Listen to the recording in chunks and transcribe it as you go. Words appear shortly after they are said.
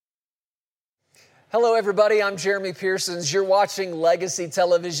Hello, everybody. I'm Jeremy Pearsons. You're watching Legacy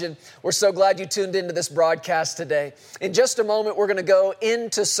Television. We're so glad you tuned into this broadcast today. In just a moment, we're going to go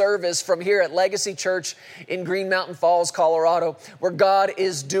into service from here at Legacy Church in Green Mountain Falls, Colorado, where God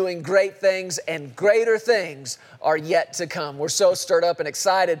is doing great things and greater things are yet to come. We're so stirred up and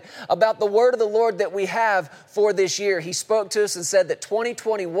excited about the word of the Lord that we have for this year. He spoke to us and said that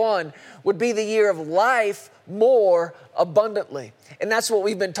 2021 would be the year of life more abundantly. And that's what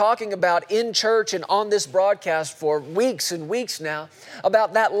we've been talking about in church and on this broadcast for weeks and weeks now,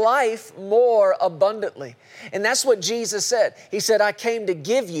 about that life more abundantly. And that's what Jesus said. He said, I came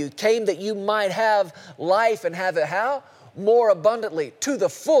that you might have life and have it how? More abundantly, to the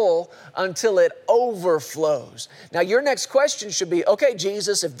full, until it overflows. Now, your next question should be, okay,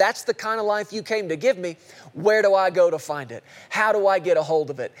 Jesus, if that's the kind of life you came to give me, where do I go to find it? How do I get a hold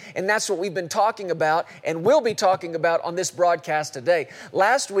of it? And that's what we've been talking about and will be talking about on this broadcast today.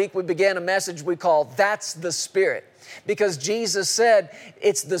 Last week, we began a message we call That's the Spirit, because Jesus said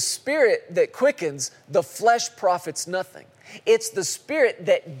it's the Spirit that quickens, the flesh profits nothing. It's the Spirit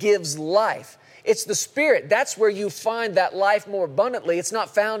that gives life. It's the Spirit. That's where you find that life more abundantly. It's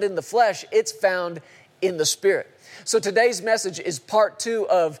not found in the flesh. It's found in the Spirit. So today's message is part 2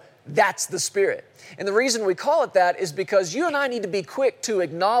 of That's the Spirit. And the reason we call it that is because you and I need to be quick to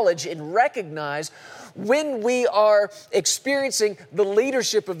acknowledge and recognize when we are experiencing the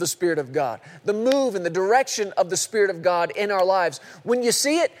leadership of the Spirit of God, the move and the direction of the Spirit of God in our lives. When you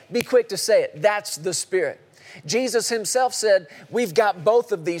see it, be quick to say it. That's the Spirit. Jesus himself said, we've got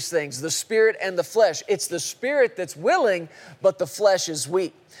both of these things, the Spirit and the flesh. It's the Spirit that's willing, but the flesh is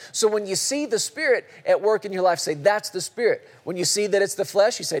weak. So when you see the Spirit at work in your life, say, that's the Spirit. When you see that it's the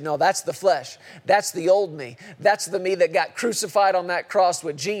flesh, you say, no, that's the flesh. That's the old me. That's the me that got crucified on that cross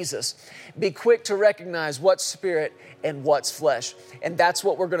with Jesus. Be quick to recognize what's Spirit and what's flesh. And that's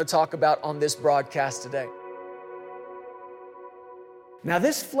what we're going to talk about on this broadcast today. Now,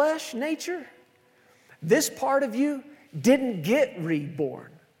 this flesh nature, this part of you didn't get reborn.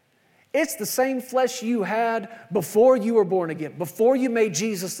 It's the same flesh you had before you were born again, before you made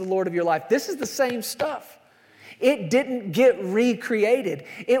Jesus the Lord of your life. This is the same stuff. It didn't get recreated.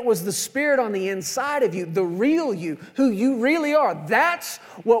 It was the Spirit on the inside of you, the real you, who you really are. That's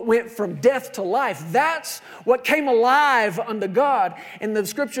what went from death to life. That's what came alive unto God. And the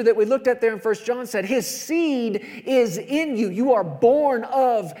scripture that we looked at there in 1 John said, His seed is in you. You are born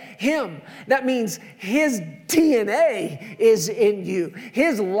of Him. That means His DNA is in you.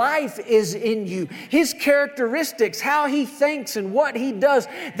 His life is in you. His characteristics, how He thinks and what He does,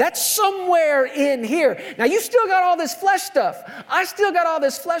 that's somewhere in here. Now, you still got all this flesh stuff. I still got all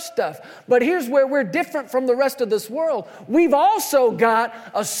this flesh stuff. But here's where we're different from the rest of this world. We've also got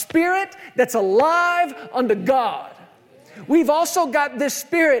a spirit that's alive unto God. We've also got this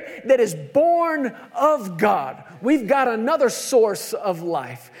Spirit that is born of God. We've got another source of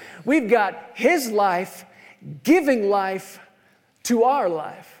life. We've got His life giving life to our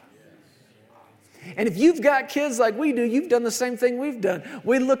life. And if you've got kids like we do, you've done the same thing we've done.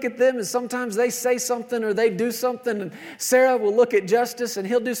 We look at them and sometimes they say something or they do something, and Sarah will look at Justice and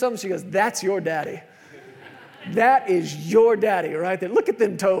he'll do something. She goes, that's your daddy. That is your daddy right there. Look at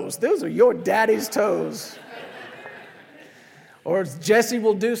them toes. Those are your daddy's toes. Or Jessie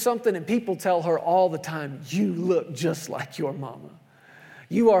will do something and people tell her all the time, you look just like your mama.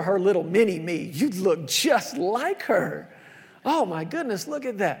 You are her little mini me. You look just like her. Oh my goodness, look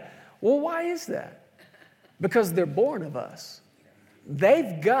at that. Well, why is that? Because they're born of us.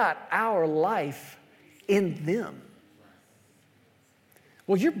 They've got our life in them.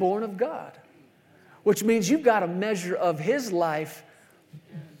 Well, you're born of God, which means you've got a measure of His life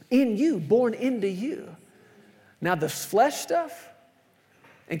in you, born into you. Now, the flesh stuff,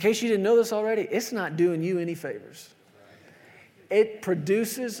 in case you didn't know this already, it's not doing you any favors. It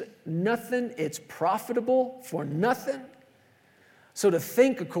produces nothing. It's profitable for nothing. So to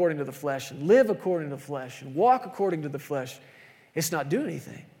think according to the flesh and live according to the flesh and walk according to the flesh, it's not doing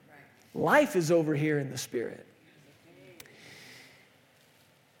anything. Life is over here in the Spirit.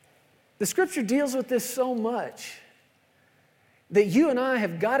 The Scripture deals with this so much that you and I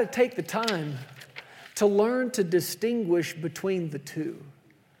have got to take the time to learn to distinguish between the two.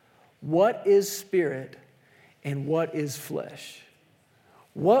 What is Spirit and what is flesh?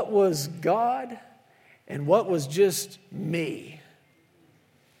 What was God and what was just me?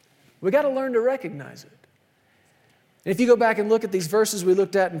 We got to learn to recognize it. And if you go back and look at these verses we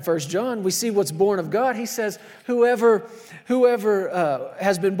looked at in 1 John, we see what's born of God. He says, whoever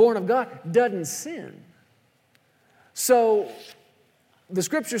has been born of God doesn't sin. So the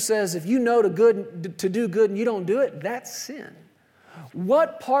Scripture says if you know to do good and you don't do it, that's sin.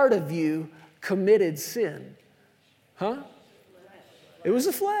 What part of you committed sin? Huh? It was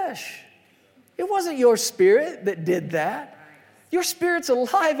the flesh. It wasn't your spirit that did that. Your spirit's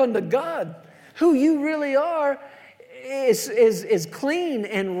alive unto God. Who you really are is clean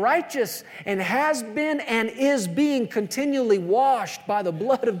and righteous and has been and is being continually washed by the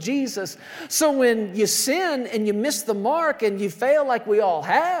blood of Jesus. So when you sin and you miss the mark and you fail like we all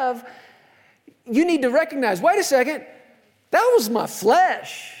have, you need to recognize, wait a second, that was my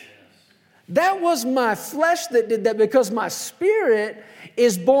flesh. That was my flesh that did that, because my spirit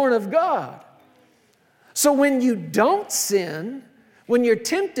is born of God. So when you don't sin, when you're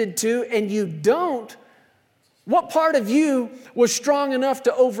tempted to and you don't, what part of you was strong enough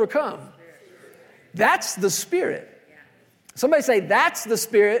to overcome? That's the Spirit. Somebody say, that's the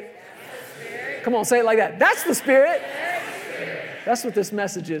Spirit. Come on, say it like that. That's the Spirit. That's what this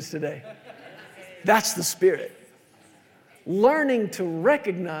message is today. That's the Spirit. Learning to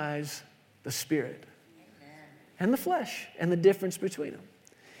recognize the Spirit and the flesh and the difference between them.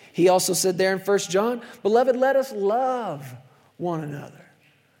 He also said there in 1 John, beloved, let us love one another.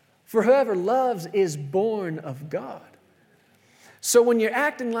 For whoever loves is born of God. So when you're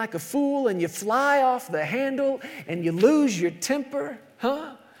acting like a fool and you fly off the handle and you lose your temper,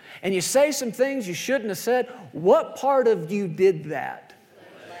 and you say some things you shouldn't have said, what part of you did that?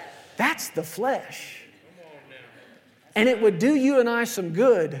 That's the flesh. And it would do you and I some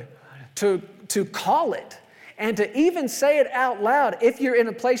good to call it and to even say it out loud if you're in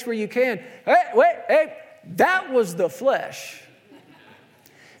a place where you can. Hey, that was the flesh.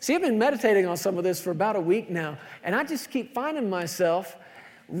 See, I've been meditating on some of this for about a week now, and I just keep finding myself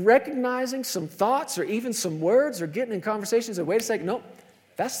recognizing some thoughts or even some words or getting in conversations and wait a second, nope,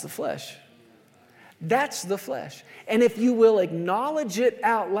 that's the flesh. That's the flesh. And if you will acknowledge it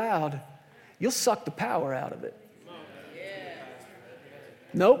out loud, you'll suck the power out of it.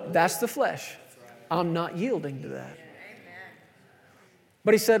 Nope, that's the flesh. I'm not yielding to that.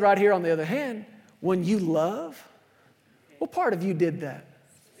 But he said right here on the other hand, when you love, what part of you did that?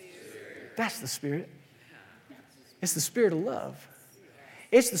 That's the Spirit. It's the Spirit of love.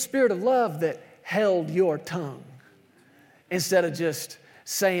 It's the Spirit of love that held your tongue instead of just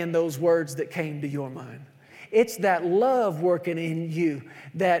saying those words that came to your mind. It's that love working in you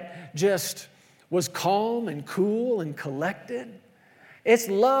that just was calm and cool and collected. It's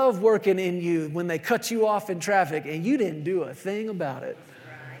love working in you when they cut you off in traffic and you didn't do a thing about it.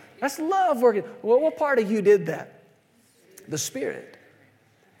 That's love working. Well, what part of you did that? The Spirit.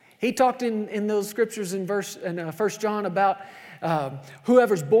 He talked in those scriptures in 1 John about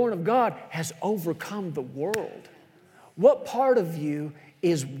whoever's born of God has overcome the world. What part of you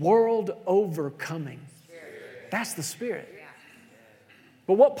is world overcoming? That's the Spirit.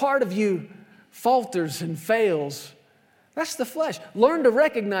 But what part of you falters and fails? That's the flesh. Learn to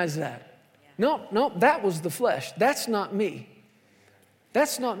recognize that. No, that was the flesh. That's not me.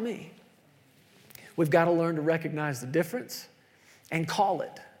 That's not me. We've got to learn to recognize the difference and call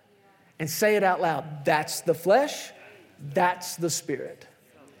it. And say it out loud. That's the flesh. That's the Spirit.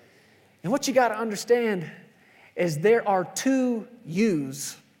 And what you got to understand is there are two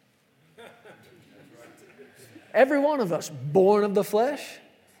yous. Every one of us born of the flesh.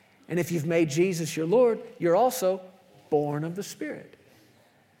 And if you've made Jesus your Lord, you're also born of the Spirit.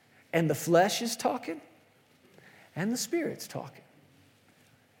 And the flesh is talking and the Spirit's talking.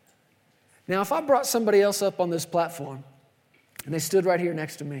 Now, if I brought somebody else up on this platform and they stood right here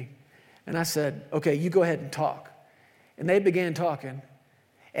next to me, and I said, okay, you go ahead and talk. And they began talking.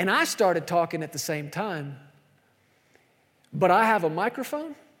 And I started talking at the same time. But I have a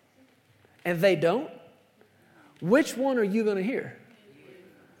microphone and they don't. Which one are you going to hear?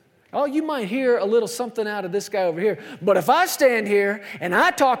 Oh, you might hear a little something out of this guy over here. But if I stand here and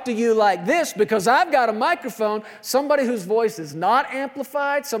I talk to you like this because I've got a microphone, somebody whose voice is not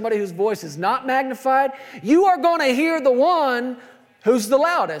amplified, somebody whose voice is not magnified, you are going to hear the one who's the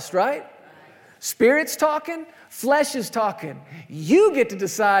loudest, right? Spirit's talking, flesh is talking. You get to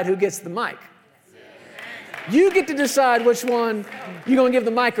decide who gets the mic. You get to decide which one you're going to give the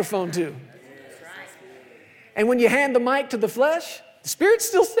microphone to. And when you hand the mic to the flesh, the Spirit's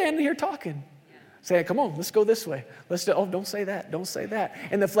still standing here talking. Saying, come on, let's go this way. Don't say that, don't say that.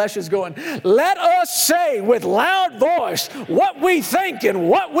 And the flesh is going, let us say with loud voice what we think and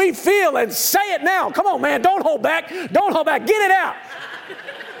what we feel and say it now. Come on, man, don't hold back, get it out.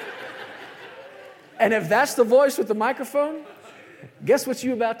 And if that's the voice with the microphone, guess what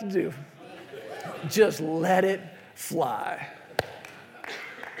you're about to do? Just let it fly.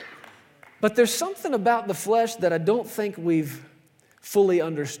 But there's something about the flesh that I don't think we've fully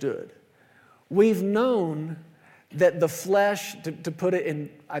understood. We've known that the flesh, to put it in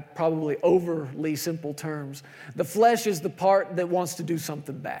probably overly simple terms, the flesh is the part that wants to do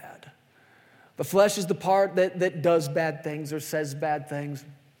something bad. The flesh is the part that does bad things or says bad things.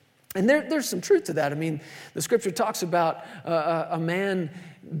 And there's some truth to that. I mean, the scripture talks about a man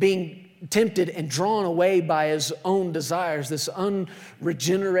being tempted and drawn away by his own desires, this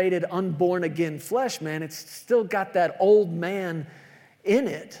unregenerated, unborn again flesh, man. It's still got that old man in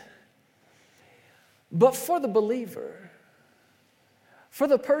it. But for the believer, for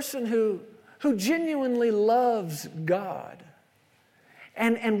the person who genuinely loves God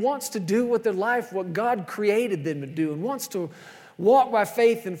and wants to do with their life what God created them to do and wants to walk by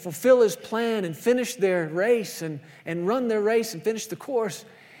faith and fulfill His plan and finish their race and run their race and finish the course,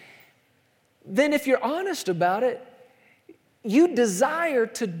 then if you're honest about it, you desire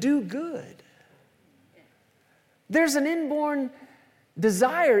to do good. There's an inborn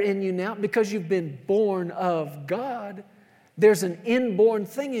desire in you now because you've been born of God. There's an inborn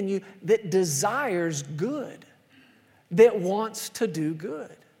thing in you that desires good, that wants to do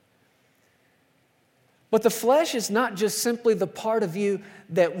good. But the flesh is not just simply the part of you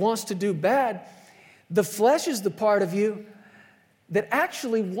that wants to do bad. The flesh is the part of you that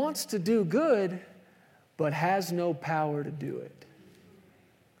actually wants to do good, but has no power to do it.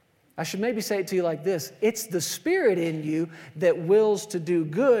 I should maybe say it to you like this. It's the Spirit in you that wills to do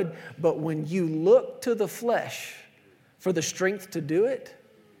good, but when you look to the flesh for the strength to do it,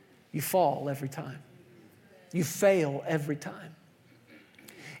 you fall every time. You fail every time.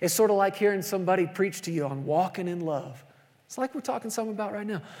 It's sort of like hearing somebody preach to you on walking in love. It's like we're talking something about right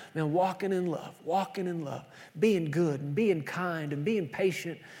now. Man, walking in love, being good and being kind and being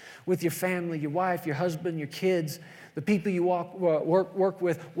patient with your family, your wife, your husband, your kids, the people you work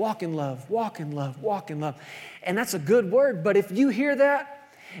with. Walk in love, walk in love, walk in love. And that's a good word, but if you hear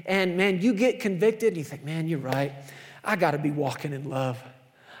that and, man, you get convicted and you think, man, you're right. I got to be walking in love.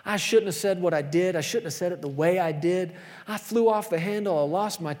 I shouldn't have said what I did. I shouldn't have said it the way I did. I flew off the handle. I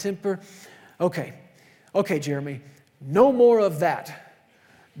lost my temper. Okay, Jeremy, no more of that.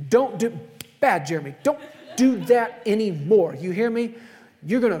 Jeremy, don't do that anymore. You hear me?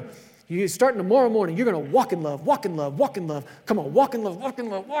 You're starting tomorrow morning. You're going to walk in love, walk in love, walk in love. Come on, walk in love, walk in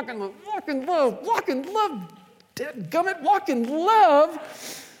love, walk in love, walk in love, walk in love. Dadgummit, walk in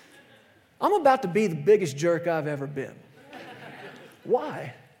love. I'm about to be the biggest jerk I've ever been.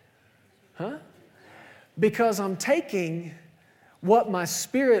 Why? Because I'm taking what my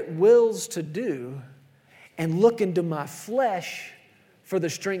spirit wills to do and looking to my flesh for the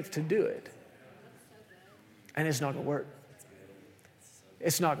strength to do it. And it's not going to work.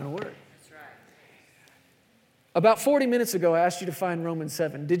 It's not going to work. About 40 minutes ago, I asked you to find Romans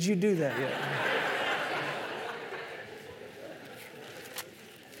 7. Did you do that yet?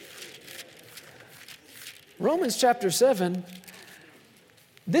 Romans chapter 7,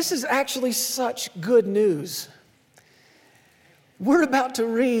 this is actually such good news. We're about to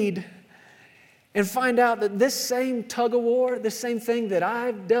read and find out that this same tug of war, this same thing that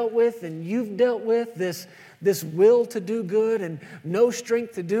I've dealt with and you've dealt with, this will to do good and no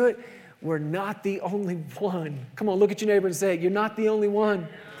strength to do it, we're not the only one. Come on, look at your neighbor and say, you're not the only one.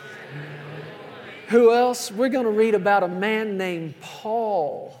 Who else? We're going to read about a man named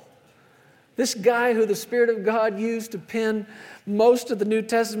Paul. This guy who the Spirit of God used to pen most of the New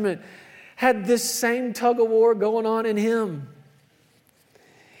Testament had this same tug of war going on in him.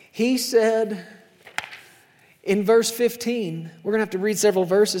 He said in verse 15, we're going to have to read several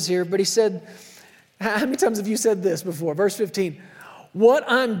verses here, but he said, how many times have you said this before? Verse 15, what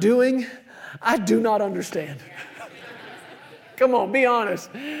I'm doing, I do not understand. Come on, be honest.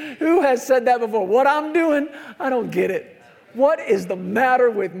 Who has said that before? What I'm doing, I don't get it. What is the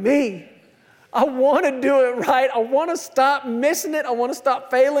matter with me? I want to do it right. I want to stop missing it. I want to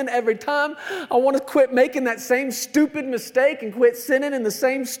stop failing every time. I want to quit making that same stupid mistake and quit sinning in the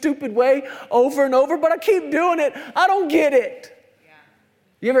same stupid way over and over, but I keep doing it. I don't get it. Yeah.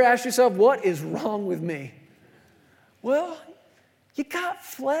 You ever ask yourself, what is wrong with me? Well, you got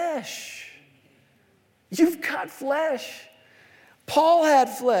flesh. You've got flesh. Paul had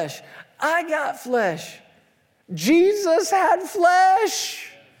flesh. I got flesh. Jesus had flesh.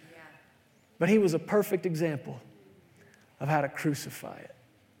 But he was a perfect example of how to crucify it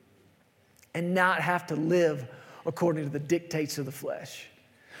and not have to live according to the dictates of the flesh.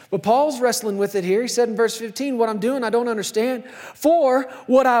 But Paul's wrestling with it here. He said in verse 15, what I'm doing, I don't understand. For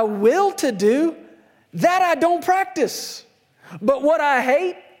what I will to do, that I don't practice. But what I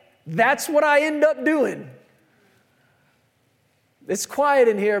hate, that's what I end up doing. It's quiet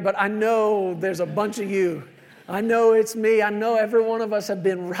in here, but I know there's a bunch of you. I know it's me. I know every one of us have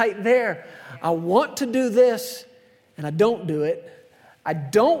been right there. I want to do this, and I don't do it. I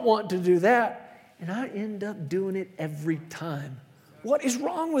don't want to do that, and I end up doing it every time. What is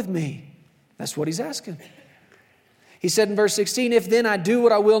wrong with me? That's what he's asking. He said in verse 16, if then I do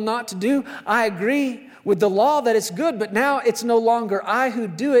what I will not to do, I agree with the law that it's good, but now it's no longer I who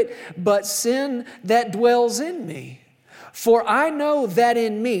do it, but sin that dwells in me. For I know that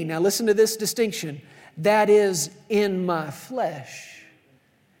in me, now listen to this distinction, that is in my flesh.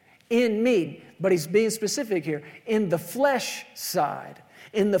 In me, but he's being specific here, in the flesh side,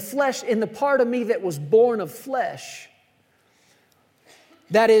 in the flesh, in the part of me that was born of flesh.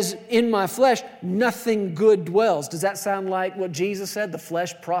 That is, in my flesh, nothing good dwells. Does that sound like what Jesus said? The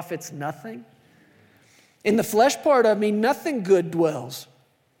flesh profits nothing? In the flesh part of me, nothing good dwells.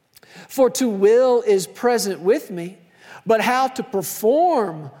 For to will is present with me, but how to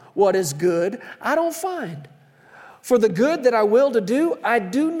perform what is good, I don't find. For the good that I will to do, I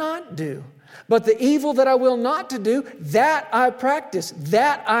do not do. But the evil that I will not to do, that I practice,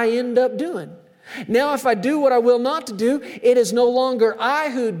 that I end up doing. Now, if I do what I will not to do, it is no longer I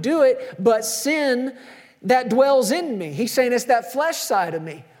who do it, but sin that dwells in me. He's saying it's that flesh side of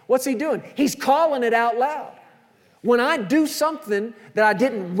me. What's he doing? He's calling it out loud. When I do something that I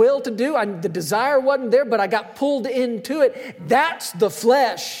didn't will to do, the desire wasn't there, but I got pulled into it, that's the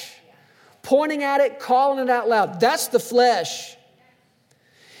flesh. Pointing at it, calling it out loud. That's the flesh.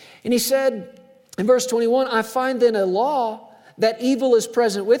 And he said in verse 21, I find then a law that evil is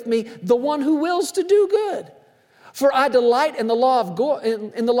present with me, the one who wills to do good. For I delight in the law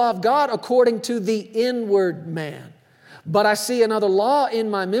of God according to the inward man. But I see another law in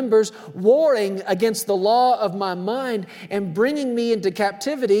my members, warring against the law of my mind and bringing me into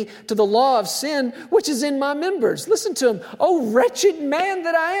captivity to the law of sin, which is in my members. Listen to him. Oh, wretched man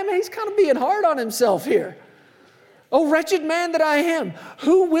that I am. He's kind of being hard on himself here. Oh, wretched man that I am,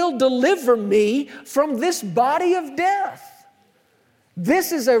 who will deliver me from this body of death?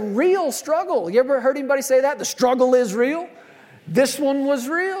 This is a real struggle. You ever heard anybody say that? The struggle is real. This one was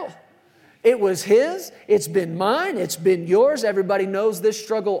real. It was his. It's been mine. It's been yours. Everybody knows this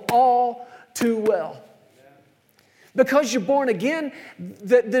struggle all too well. Because you're born again,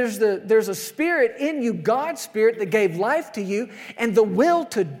 there's a spirit in you, God's spirit, that gave life to you, and the will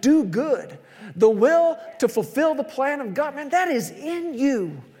to do good, the will to fulfill the plan of God. Man, that is in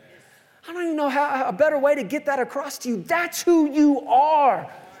you. I don't even know how a better way to get that across to you. That's who you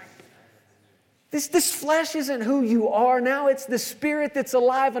are. This flesh isn't who you are now. It's the spirit that's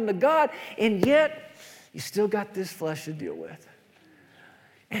alive unto God. And yet, you still got this flesh to deal with.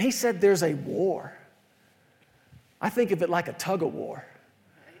 And he said there's a war. I think of it like a tug of war.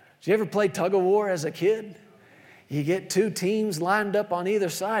 Did you ever play tug of war as a kid? You get two teams lined up on either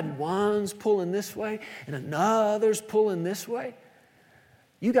side, and one's pulling this way, and another's pulling this way.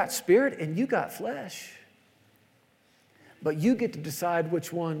 You got spirit and you got flesh. But you get to decide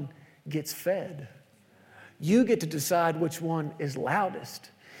which one gets fed. You get to decide which one is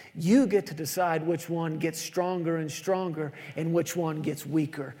loudest. You get to decide which one gets stronger and stronger and which one gets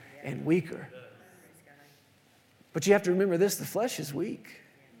weaker and weaker. But you have to remember this, the flesh is weak.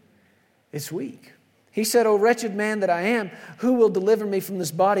 It's weak. He said, "O wretched man that I am, who will deliver me from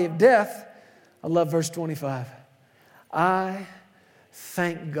this body of death?" I love verse 25. I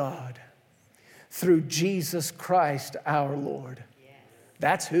thank God through Jesus Christ our Lord.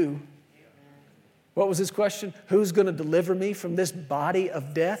 That's who. What was his question? Who's going to deliver me from this body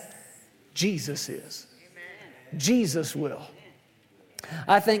of death? Jesus is. Jesus will.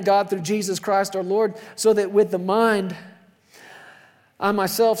 I thank God through Jesus Christ our Lord, so that with the mind I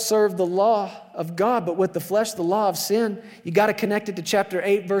myself serve the law of God, but with the flesh the law of sin. You got to connect it to chapter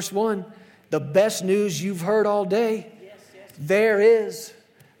 8, verse 1. The best news you've heard all day. There is,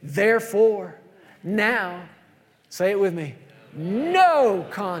 therefore, now, say it with me, no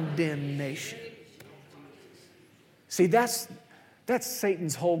condemnation. See, that's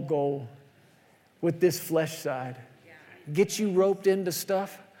Satan's whole goal with this flesh side. Get you roped into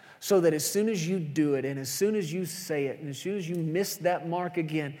stuff so that as soon as you do it and as soon as you say it and as soon as you miss that mark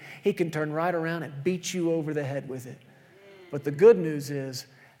again, he can turn right around and beat you over the head with it. But the good news is,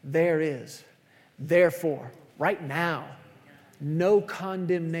 there is, therefore, right now, no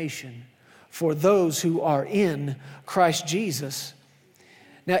condemnation for those who are in Christ Jesus.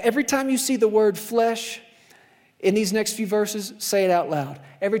 Now, every time you see the word flesh in these next few verses, say it out loud.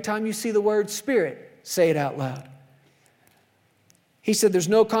 Every time you see the word spirit, say it out loud. He said there's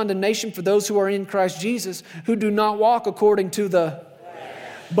no condemnation for those who are in Christ Jesus, who do not walk according to the flesh,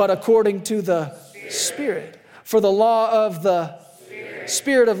 but according to the Spirit. For the law of the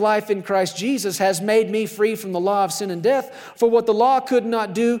Spirit of life in Christ Jesus has made me free from the law of sin and death. For what the law could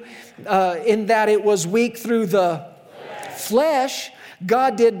not do, in that it was weak through the flesh,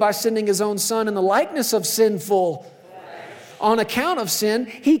 God did by sending His own Son in the likeness of sinful on account of sin.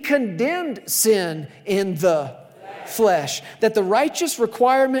 He condemned sin in the flesh, that the righteous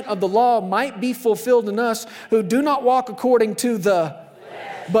requirement of the law might be fulfilled in us who do not walk according to the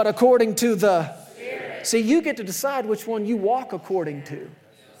flesh, but according to the Spirit. See, you get to decide which one you walk according to.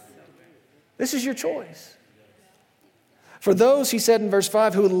 This is your choice. For those, he said in verse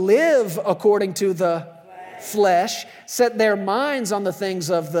 5, who live according to the flesh, set their minds on the things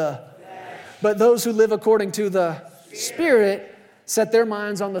of the flesh. But those who live according to the Spirit set their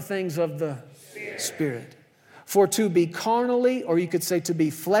minds on the things of the Spirit. For to be carnally, or you could say to be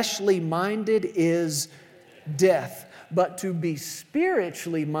fleshly minded, is death. But to be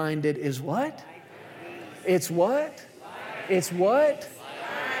spiritually minded is what? It's what? It's what?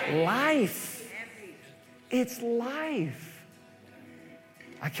 Life. It's life.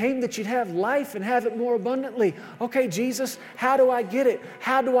 I came that you'd have life and have it more abundantly. Okay, Jesus, how do I get it?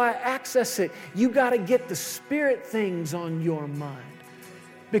 How do I access it? You got to get the Spirit things on your mind.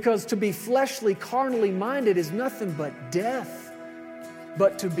 Because to be fleshly, carnally minded is nothing but death.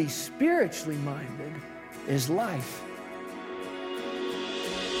 But to be spiritually minded is life.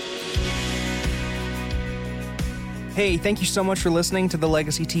 Hey, thank you so much for listening to the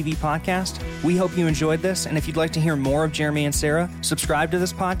Legacy TV podcast. We hope you enjoyed this, and if you'd like to hear more of Jeremy and Sarah, subscribe to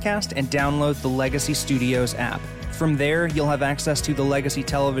this podcast and download the Legacy Studios app. From there, you'll have access to the Legacy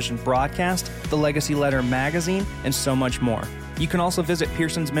Television broadcast, the Legacy Letter magazine, and so much more. You can also visit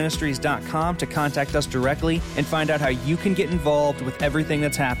pearsonsministries.com to contact us directly and find out how you can get involved with everything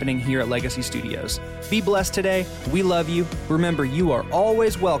that's happening here at Legacy Studios. Be blessed today. We love you. Remember, you are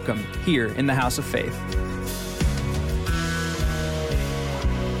always welcome here in the House of Faith.